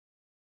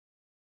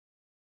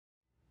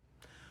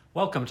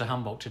Welcome to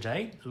Humboldt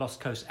Today, Lost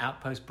Coast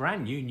Outpost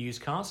brand new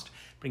newscast,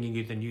 bringing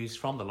you the news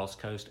from the Lost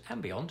Coast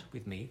and beyond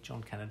with me,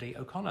 John Kennedy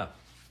O'Connor.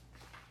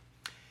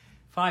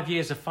 5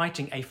 years of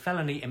fighting a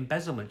felony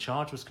embezzlement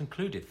charge was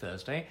concluded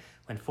Thursday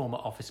when former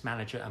office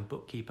manager and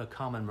bookkeeper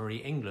Carmen Marie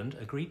England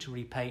agreed to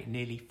repay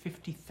nearly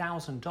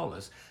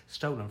 $50,000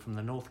 stolen from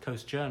the North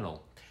Coast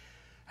Journal.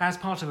 As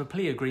part of a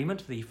plea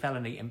agreement, the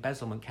felony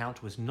embezzlement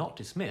count was not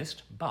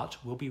dismissed,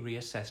 but will be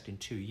reassessed in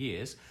 2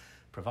 years,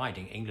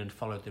 providing England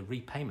followed the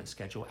repayment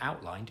schedule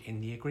outlined in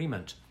the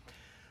agreement.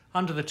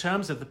 Under the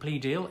terms of the plea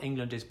deal,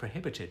 England is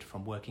prohibited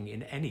from working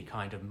in any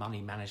kind of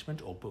money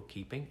management or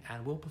bookkeeping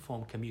and will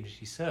perform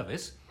community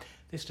service,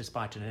 this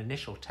despite an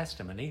initial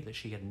testimony that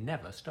she had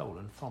never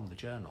stolen from the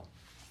Journal.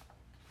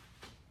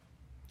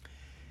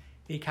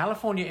 The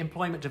California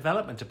Employment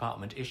Development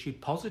Department issued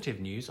positive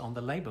news on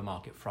the labour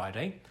market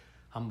Friday.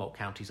 Humboldt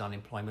County's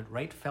unemployment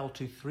rate fell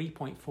to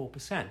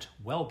 3.4%,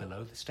 well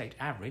below the state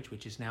average,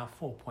 which is now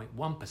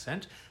 4.1%,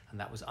 and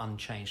that was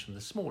unchanged from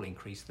the small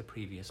increase the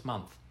previous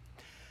month.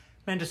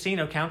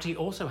 Mendocino County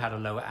also had a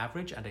lower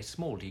average and a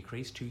small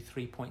decrease to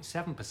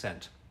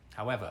 3.7%.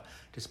 However,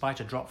 despite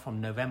a drop from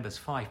November's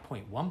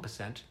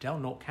 5.1%, Del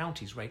Norte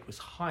County's rate was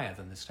higher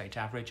than the state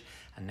average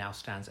and now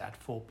stands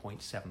at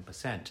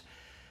 4.7%.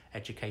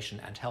 Education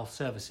and health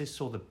services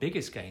saw the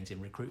biggest gains in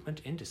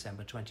recruitment in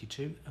December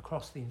 22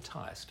 across the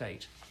entire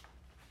state.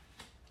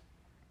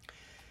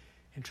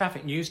 In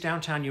traffic news,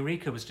 downtown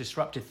Eureka was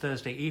disrupted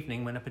Thursday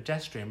evening when a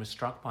pedestrian was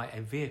struck by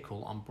a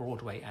vehicle on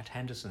Broadway at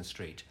Henderson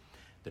Street.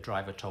 The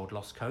driver told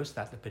Lost Coast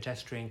that the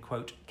pedestrian,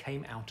 quote,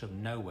 came out of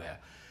nowhere.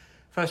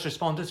 First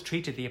responders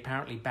treated the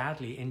apparently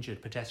badly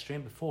injured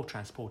pedestrian before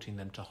transporting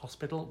them to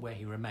hospital, where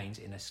he remains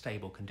in a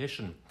stable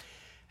condition.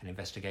 An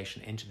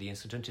investigation into the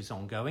incident is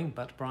ongoing,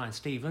 but Brian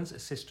Stevens,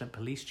 Assistant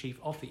Police Chief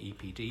of the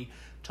EPD,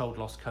 told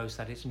Lost Coast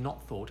that it's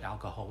not thought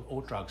alcohol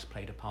or drugs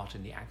played a part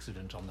in the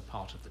accident on the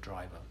part of the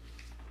driver.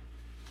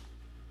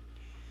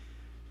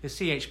 The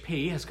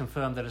CHP has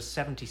confirmed that a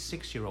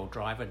 76-year-old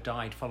driver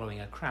died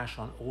following a crash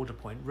on Alder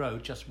Point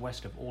Road just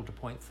west of Alder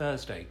Point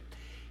Thursday.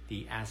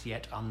 The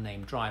as-yet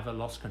unnamed driver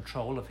lost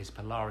control of his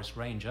Polaris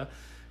Ranger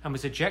and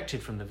was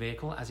ejected from the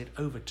vehicle as it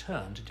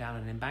overturned down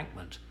an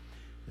embankment.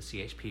 The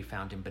CHP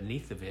found him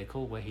beneath the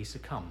vehicle where he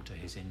succumbed to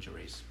his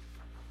injuries.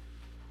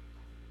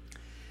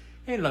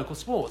 In local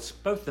sports,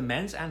 both the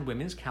men's and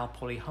women's Cal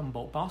Poly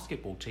Humboldt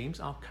basketball teams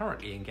are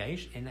currently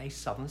engaged in a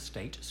Southern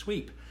State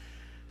sweep.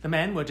 The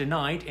men were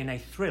denied in a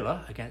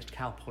thriller against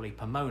Cal Poly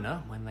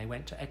Pomona when they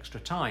went to extra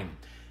time,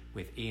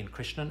 with Ian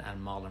Krishnan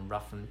and Marlon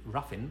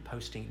Ruffin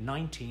posting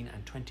 19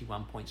 and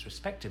 21 points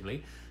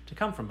respectively to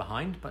come from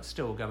behind, but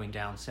still going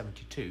down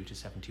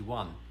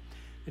 72-71.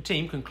 The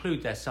team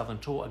conclude their Southern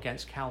tour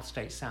against Cal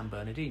State San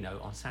Bernardino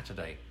on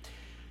Saturday.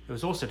 There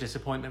was also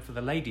disappointment for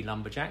the Lady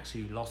Lumberjacks,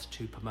 who lost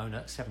to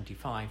Pomona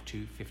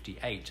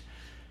 75-58.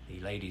 The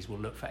ladies will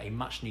look for a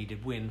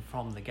much-needed win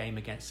from the game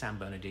against San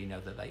Bernardino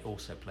that they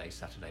also play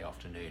Saturday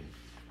afternoon.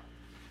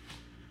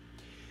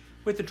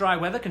 With the dry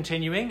weather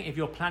continuing, if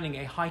you're planning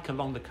a hike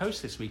along the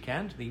coast this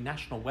weekend, the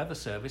National Weather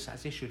Service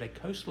has issued a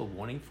coastal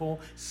warning for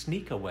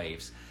sneaker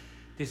waves.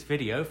 This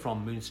video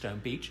from Moonstone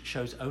Beach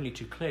shows only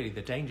too clearly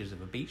the dangers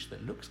of a beach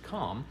that looks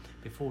calm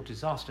before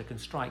disaster can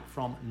strike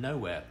from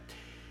nowhere.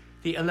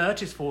 The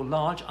alert is for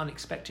large,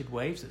 unexpected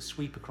waves that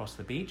sweep across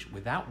the beach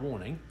without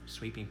warning,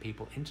 sweeping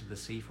people into the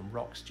sea from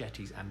rocks,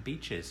 jetties and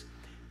beaches.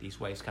 These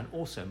waves can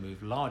also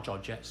move large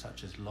objects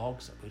such as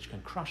logs, which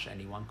can crush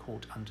anyone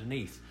caught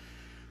underneath.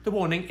 The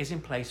warning is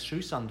in place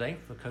through Sunday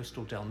for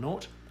coastal Del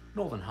Norte,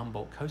 northern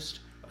Humboldt Coast,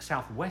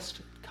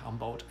 southwest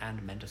Humboldt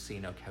and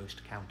Mendocino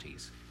Coast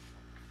counties.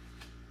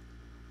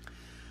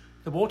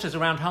 The waters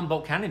around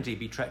Humboldt can indeed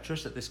be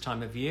treacherous at this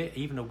time of year,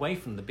 even away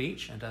from the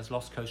beach, and as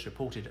Lost Coast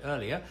reported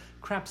earlier,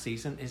 crab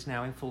season is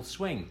now in full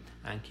swing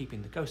and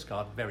keeping the Coast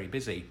Guard very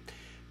busy.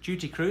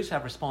 Duty crews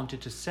have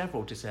responded to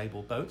several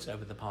disabled boats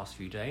over the past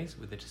few days,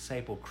 with a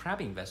disabled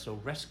crabbing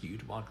vessel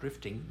rescued while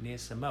drifting near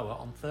Samoa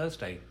on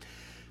Thursday.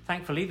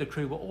 Thankfully, the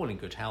crew were all in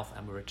good health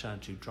and were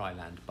returned to dry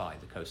land by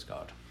the Coast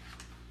Guard.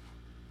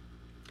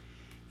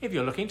 If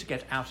you're looking to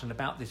get out and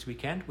about this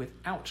weekend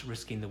without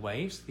risking the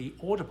waves, the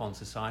Audubon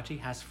Society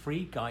has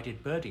free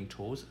guided birding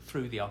tours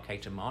through the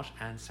Arcata Marsh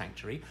and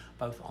Sanctuary,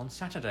 both on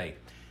Saturday.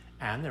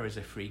 And there is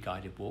a free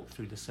guided walk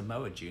through the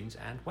Samoa Dunes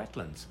and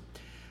wetlands.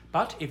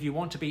 But if you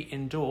want to be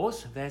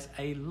indoors, there's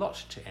a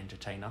lot to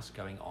entertain us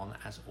going on,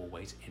 as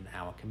always, in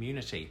our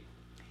community.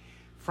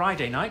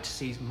 Friday night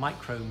sees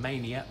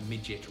Micromania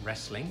Midget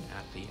Wrestling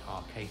at the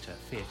Arcata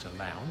Theatre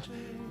Lounge,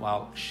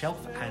 while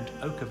Shelf and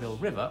Oakville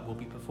River will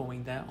be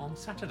performing there on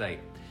Saturday.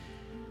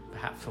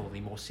 Perhaps for the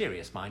more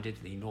serious-minded,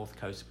 the North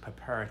Coast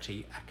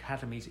Preparatory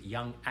Academy's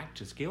Young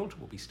Actors Guild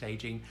will be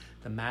staging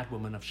The Mad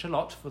Woman of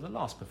Shalott for the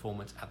last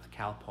performance at the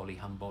Cal Poly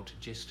Humboldt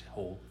Gist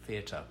Hall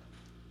Theatre.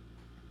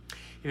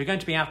 If you're going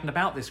to be out and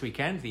about this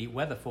weekend, the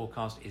weather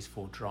forecast is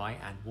for dry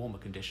and warmer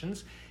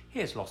conditions.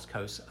 Here's Lost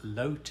Coast's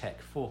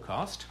low-tech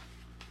forecast.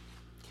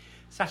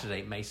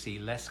 Saturday may see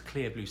less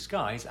clear blue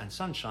skies and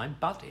sunshine,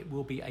 but it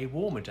will be a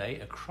warmer day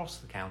across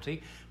the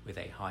county with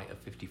a high of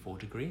 54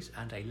 degrees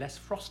and a less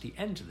frosty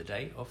end to the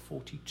day of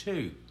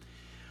 42.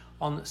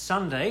 On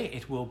Sunday,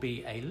 it will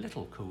be a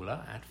little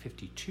cooler at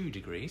 52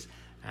 degrees,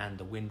 and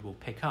the wind will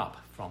pick up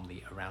from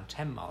the around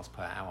 10 miles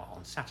per hour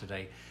on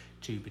Saturday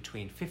to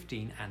between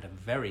 15 and a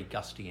very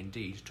gusty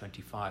indeed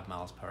 25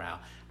 miles per hour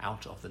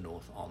out of the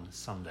north on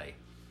Sunday.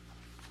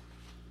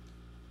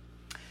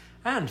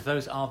 And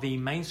those are the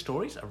main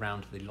stories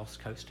around the Lost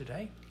Coast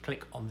today.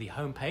 Click on the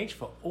homepage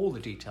for all the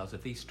details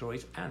of these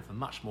stories and for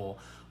much more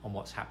on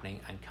what's happening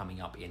and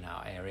coming up in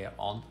our area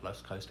on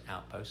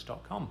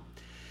lostcoastoutpost.com.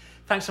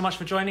 Thanks so much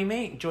for joining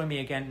me. Join me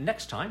again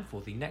next time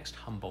for the next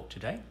Humboldt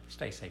Today.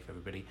 Stay safe,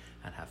 everybody,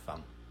 and have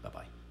fun.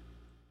 Bye-bye.